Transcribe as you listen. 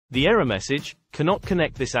The error message, "Cannot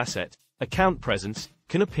connect this asset, account presence,"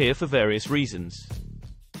 can appear for various reasons.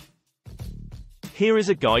 Here is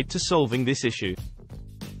a guide to solving this issue.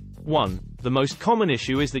 1. The most common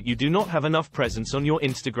issue is that you do not have enough presence on your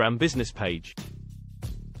Instagram business page.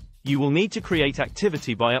 You will need to create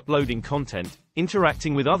activity by uploading content,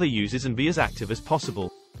 interacting with other users, and be as active as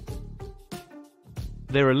possible.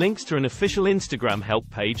 There are links to an official Instagram help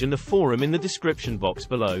page and a forum in the description box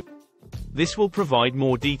below. This will provide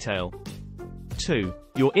more detail. 2.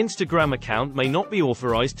 Your Instagram account may not be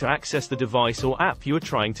authorized to access the device or app you are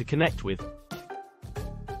trying to connect with.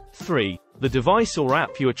 3. The device or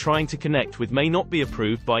app you are trying to connect with may not be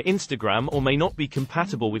approved by Instagram or may not be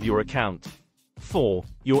compatible with your account. 4.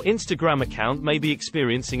 Your Instagram account may be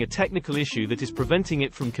experiencing a technical issue that is preventing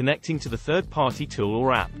it from connecting to the third-party tool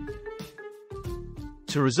or app.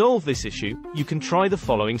 To resolve this issue, you can try the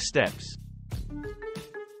following steps.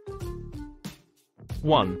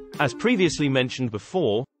 1. As previously mentioned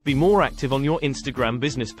before, be more active on your Instagram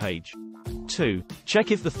business page. 2. Check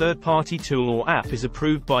if the third-party tool or app is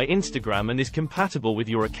approved by Instagram and is compatible with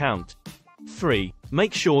your account. 3.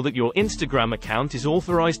 Make sure that your Instagram account is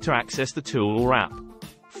authorized to access the tool or app.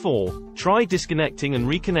 4. Try disconnecting and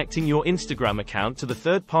reconnecting your Instagram account to the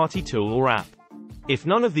third-party tool or app. If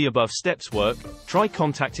none of the above steps work, try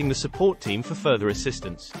contacting the support team for further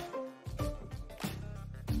assistance.